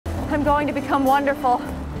I'm going to become wonderful.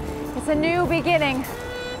 It's a new beginning,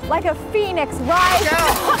 like a phoenix rise.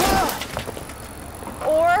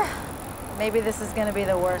 Or maybe this is gonna be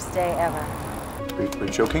the worst day ever. Are you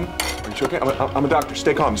joking? Are you joking? I'm a doctor.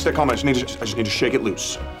 Stay calm. Stay calm. I just need to shake it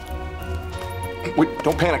loose. Wait,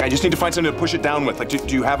 don't panic. I just need to find something to push it down with. Like,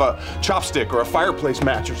 do you have a chopstick or a fireplace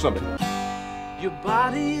match or something? Your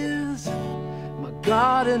body is my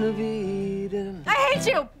garden of Eden. I hate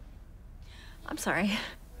you! I'm sorry.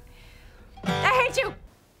 I hate you!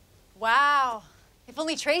 Wow. If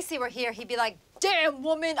only Tracy were here, he'd be like, damn,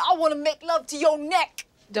 woman, I want to make love to your neck.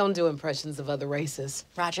 Don't do impressions of other races.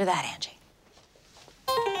 Roger that, Angie.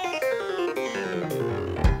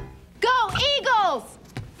 Go Eagles!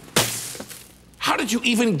 How did you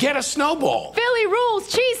even get a snowball? Philly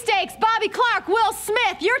rules, cheesesteaks, Bobby Clark, Will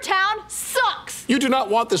Smith. Your town sucks. You do not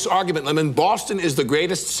want this argument, Lemon. Boston is the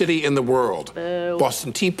greatest city in the world. Boo.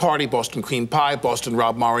 Boston Tea Party, Boston cream pie, Boston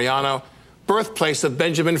Rob Mariano, birthplace of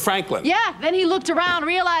Benjamin Franklin. Yeah, then he looked around,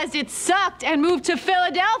 realized it sucked, and moved to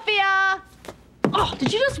Philadelphia. Oh,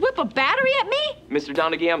 did you just whip a battery at me? Mr.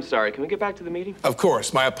 Donaghy, I'm sorry. Can we get back to the meeting? Of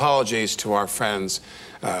course. My apologies to our friends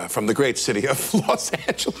from the great city of Los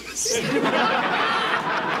Angeles.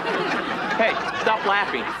 Hey, stop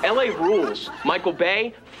laughing. LA rules. Michael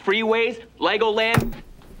Bay, freeways, Legoland.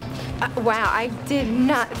 Wow, I did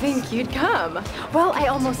not think you'd come. Well, I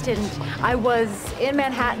almost didn't. I was in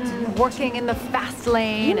Manhattan, working in the fast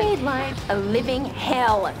lane. You made life a living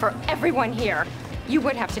hell for everyone here. You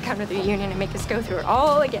would have to come to the reunion and make us go through it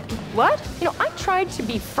all again. What? You know, I tried to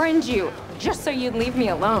befriend you just so you'd leave me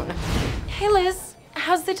alone. Hey, Liz,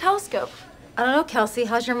 how's the telescope? I don't know, Kelsey.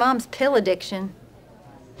 How's your mom's pill addiction?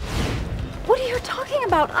 What are you talking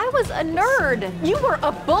about? I was a nerd. You were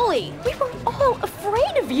a bully. We were all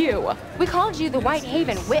afraid of you. We called you the White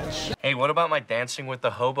Haven Witch. Hey, what about my Dancing with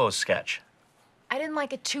the Hobos sketch? I didn't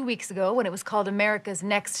like it 2 weeks ago when it was called America's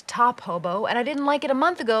Next Top Hobo, and I didn't like it a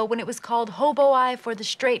month ago when it was called Hobo Eye for the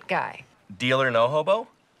Straight Guy. Deal or no hobo?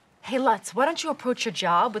 Hey, Lutz, why don't you approach your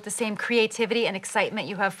job with the same creativity and excitement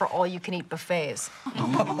you have for all-you-can-eat buffets?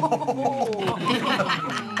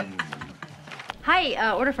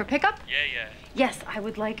 Hi, order for pickup? Yeah. Yes, I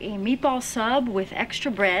would like a meatball sub with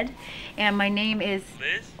extra bread, and my name is...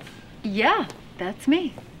 Liz? Yeah, that's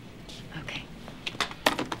me. Okay.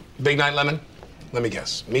 Big night, Lemon. Let me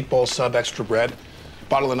guess. Meatball sub, extra bread,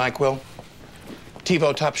 bottle of NyQuil,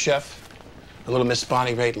 TiVo Top Chef, a little Miss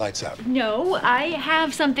Bonnie rate, lights out. No, I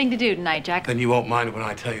have something to do tonight, Jack. Then you won't mind when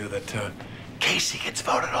I tell you that Casey gets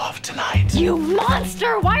voted off tonight. You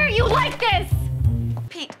monster! Why are you like this?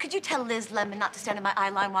 Pete, could you tell Liz Lemon not to stand in my eye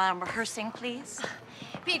line while I'm rehearsing, please?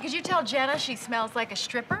 Pete, could you tell Jenna she smells like a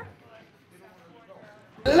stripper?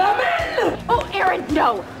 Lemon! Oh, Aaron,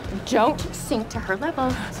 no. Don't sink to her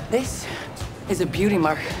level. This is a beauty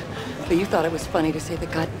mark. But you thought it was funny to say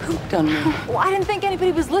that God pooped on me. Well, I didn't think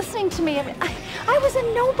anybody was listening to me. I mean, I was a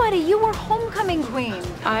nobody. You were homecoming queen.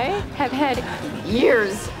 I have had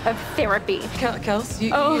years of therapy. Kels,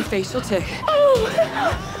 your facial tick.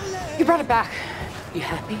 Oh, you brought it back. You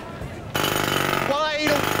happy?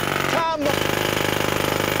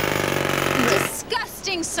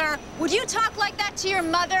 Disgusting, sir. Would you talk like that to your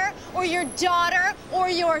mother or your daughter or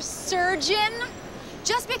your surgeon?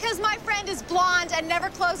 Just because my friend is blonde and never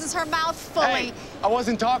closes her mouth fully. Hey, I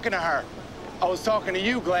wasn't talking to her. I was talking to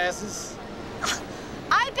you, Glasses.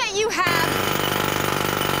 I bet you have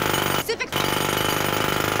civic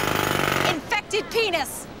infected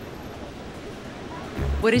penis.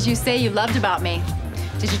 What did you say you loved about me?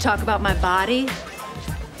 Did you talk about my body?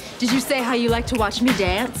 Did you say how you like to watch me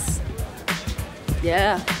dance?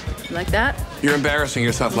 Yeah, you like that? You're embarrassing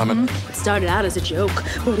yourself, Lemon. It started out as a joke,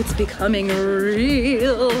 but it's becoming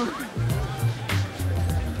real.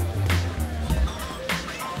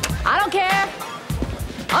 I don't care.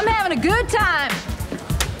 I'm having a good time.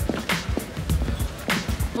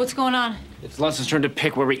 What's going on? It's Lutz's turn to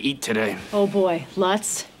pick where we eat today. Oh boy,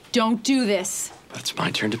 Lutz, don't do this. But it's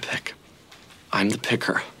my turn to pick. I'm the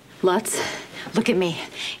picker. Lutz, look at me.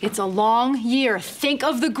 It's a long year. Think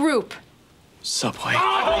of the group. Subway.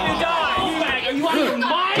 Are you out of your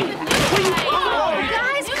mind?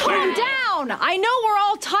 Guys, calm down. I know we're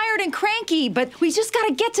all tired and cranky, but we just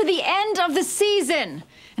gotta get to the end of the season.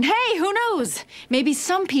 And hey, who knows? Maybe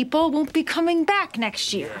some people won't be coming back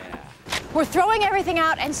next year. We're throwing everything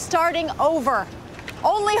out and starting over.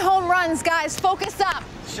 Only home runs, guys. Focus up.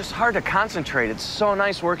 It's just hard to concentrate. It's so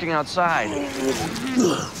nice working outside.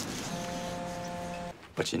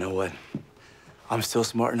 But you know what? I'm still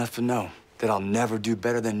smart enough to know that I'll never do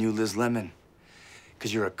better than you, Liz Lemon.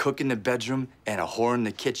 Because you're a cook in the bedroom and a whore in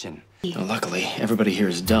the kitchen. Well, luckily, everybody here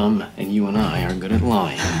is dumb, and you and I are good at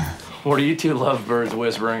lying. What do you two lovebirds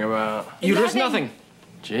whispering about? Uterus nothing.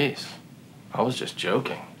 Jeez, I was just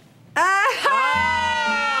joking.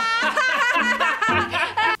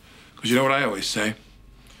 Because you know what I always say?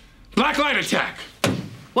 Black light attack!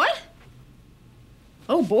 What?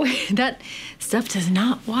 Oh boy, that stuff does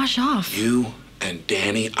not wash off. You and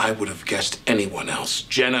Danny, I would have guessed anyone else.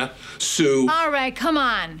 Jenna, Sue. All right, come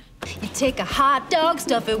on. You take a hot dog,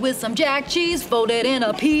 stuff it with some jack cheese, fold it in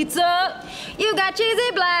a pizza. You got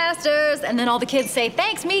cheesy blasters. And then all the kids say,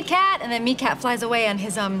 thanks, Meat Cat. And then Meat Cat flies away on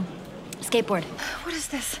his, skateboard. What is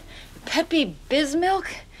this? Peppy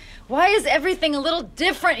Bismilk? Why is everything a little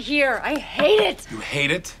different here? I hate it. You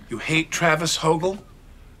hate it? You hate Travis Hogle?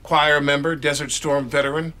 Choir member, Desert Storm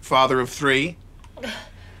veteran, father of 3?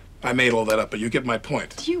 I made all that up, but you get my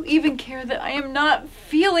point. Do you even care that I am not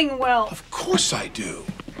feeling well? Of course I do.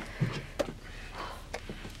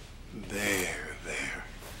 There.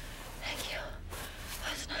 Thank you.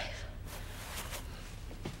 That's nice.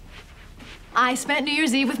 I spent New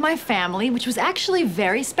Year's Eve with my family, which was actually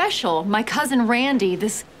very special. My cousin Randy,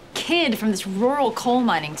 this kid from this rural coal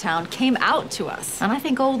mining town, came out to us. And I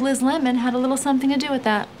think old Liz Lemon had a little something to do with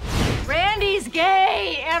that. Randy's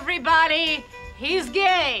gay, everybody. He's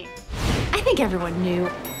gay. I think everyone knew.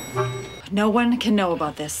 No one can know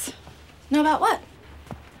about this. Know about what?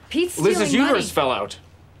 Pete's stealing Liz's money. uterus fell out.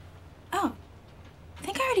 Oh, I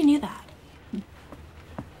think I already knew that.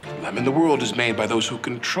 Lemon, the world is made by those who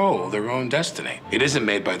control their own destiny. It isn't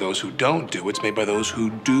made by those who don't do. It's made by those who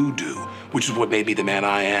do, which is what made me the man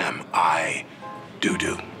I am. I do.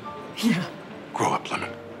 Yeah. Grow up,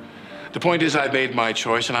 Lemon. The point is, I made my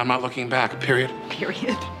choice, and I'm not looking back, period.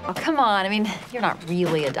 Period. Oh, come on. I mean, you're not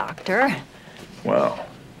really a doctor. Well,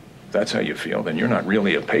 if that's how you feel, then you're not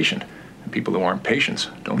really a patient. And people who aren't patients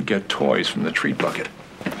don't get toys from the treat bucket.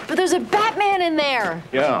 But there's a Batman in there.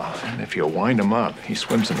 Yeah, and if you wind him up, he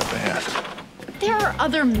swims in the bath. There are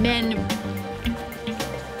other men.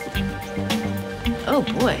 Oh,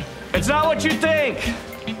 boy. It's not what you think.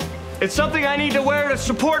 It's something I need to wear to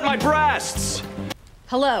support my breasts.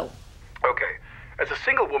 Hello. Okay. As a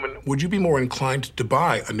single woman, would you be more inclined to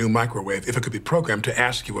buy a new microwave if it could be programmed to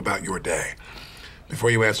ask you about your day?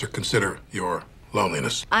 Before you answer, consider your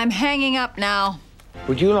loneliness. I'm hanging up now.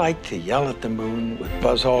 Would you like to yell at the moon with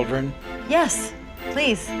Buzz Aldrin? Yes,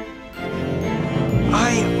 please.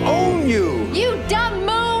 I own you! You dumb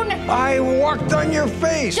moon! I walked on your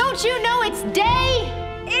face! Don't you know it's day?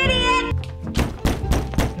 Idiot!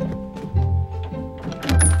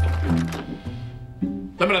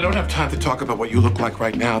 Lemon, I don't have time to talk about what you look like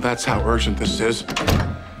right now. That's how urgent this is.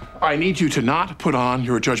 I need you to not put on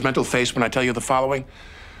your judgmental face when I tell you the following.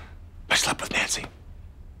 I slept with Nancy.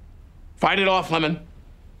 Fight it off, Lemon.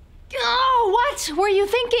 Oh, what were you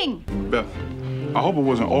thinking? Beth, I hope it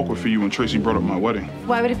wasn't awkward for you when Tracy brought up my wedding.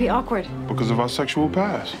 Why would it be awkward? Because of our sexual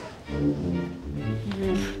past.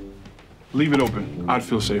 Leave it open. I'd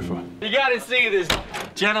feel safer. You gotta see this.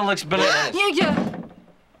 Jenna looks bananas.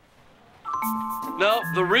 No,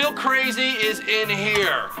 the real crazy is in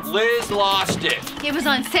here. Liz lost it. It was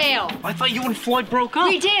on sale. I thought you and Floyd broke up.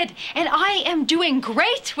 We did, and I am doing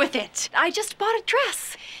great with it. I just bought a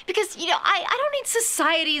dress. Because, you know, I don't need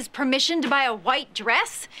society's permission to buy a white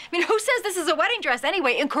dress. I mean, who says this is a wedding dress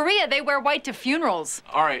anyway? In Korea, they wear white to funerals.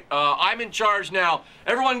 All right, I'm in charge now.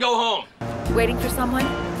 Everyone go home. Waiting for someone?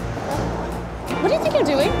 What do you think you're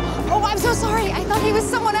doing? Oh, I'm so sorry. I thought he was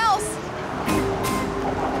someone else.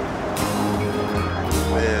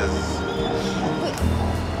 Liz.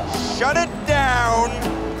 Shut it down!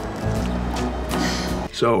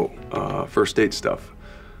 So, first date stuff.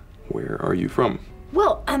 Where are you from?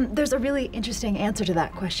 Well, there's a really interesting answer to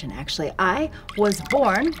that question, actually. I was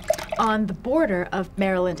born on the border of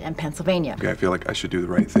Maryland and Pennsylvania. Okay, I feel like I should do the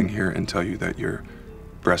right thing here and tell you that your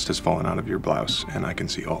breast has fallen out of your blouse, and I can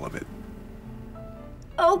see all of it.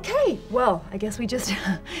 Okay, well, I guess we just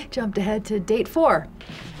jumped ahead to date 4.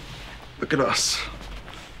 Look at us.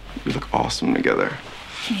 We look awesome together.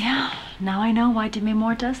 Yeah, now I know why Demi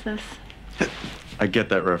Moore does this. I get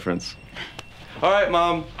that reference. All right,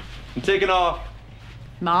 Mom. I'm taking off.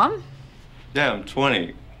 Mom? Yeah, I'm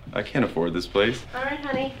 20. I can't afford this place. All right,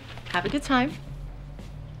 honey. Have a good time.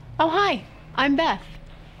 Oh, hi. I'm Beth.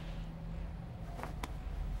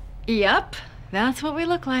 Yep, that's what we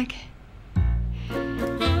look like.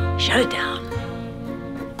 Shut it down.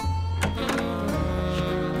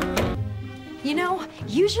 You know,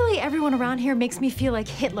 usually everyone around here makes me feel like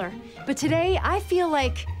Hitler, but today I feel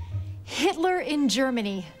like Hitler in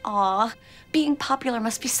Germany. Aw, being popular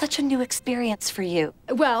must be such a new experience for you.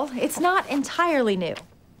 Well, it's not entirely new.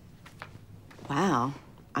 Wow,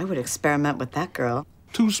 I would experiment with that girl.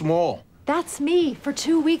 Too small. That's me for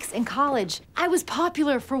 2 weeks in college. I was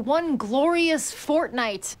popular for one glorious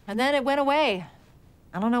fortnight, and then it went away.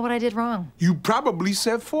 I don't know what I did wrong. You probably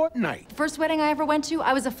said fortnight. First wedding I ever went to,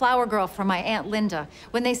 I was a flower girl for my Aunt Linda.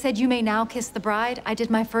 When they said, "You may now kiss the bride," I did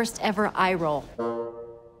my first ever eye roll.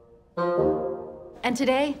 And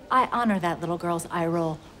today, I honor that little girl's eye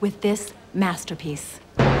roll with this masterpiece.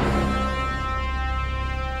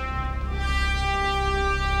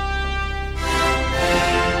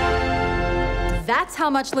 That's how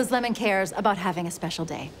much Liz Lemon cares about having a special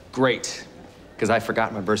day. Great, because I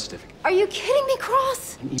forgot my birth certificate. Are you kidding me,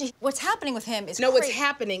 Cross? What's happening with him is No, what's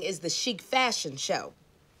happening is the chic fashion show.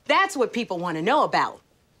 That's what people want to know about.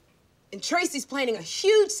 And Tracy's planning a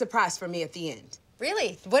huge surprise for me at the end.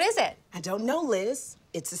 Really? What is it? I don't know, Liz.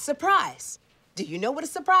 It's a surprise. Do you know what a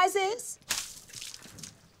surprise is?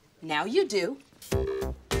 Now you do.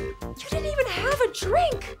 You didn't even have a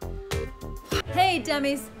drink. Hey,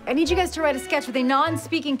 dummies. I need you guys to write a sketch with a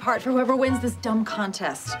non-speaking part for whoever wins this dumb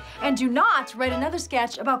contest. And do not write another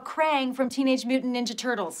sketch about Krang from Teenage Mutant Ninja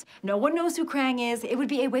Turtles. No one knows who Krang is. It would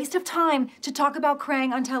be a waste of time to talk about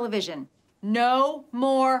Krang on television. No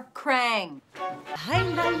more Krang. Hi,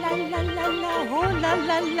 la, la, la, la, la, oh, la,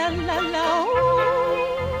 la, la, la, la,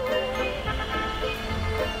 oh.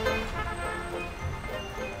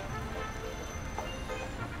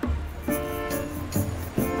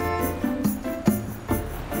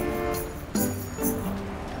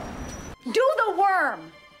 Do the worm!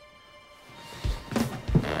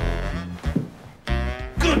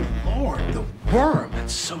 Good Lord, the worm.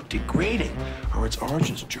 That's so degrading. Are its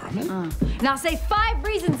origins German? Now say 5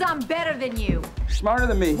 reasons I'm better than you. Smarter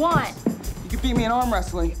than me. 1. You can beat me in arm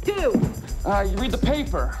wrestling. 2. You read the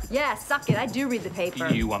paper. Yeah, suck it. I do read the paper.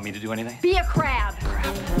 You want me to do anything? Be a crab.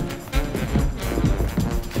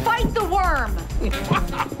 Fight the worm.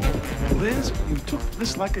 Liz, you took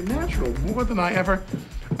this like a natural, more than I ever...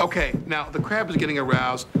 Okay, now the crab is getting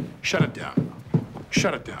aroused. Shut it down.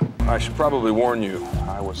 Shut it down. I should probably warn you,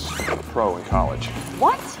 I was a pro in college.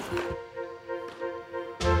 What?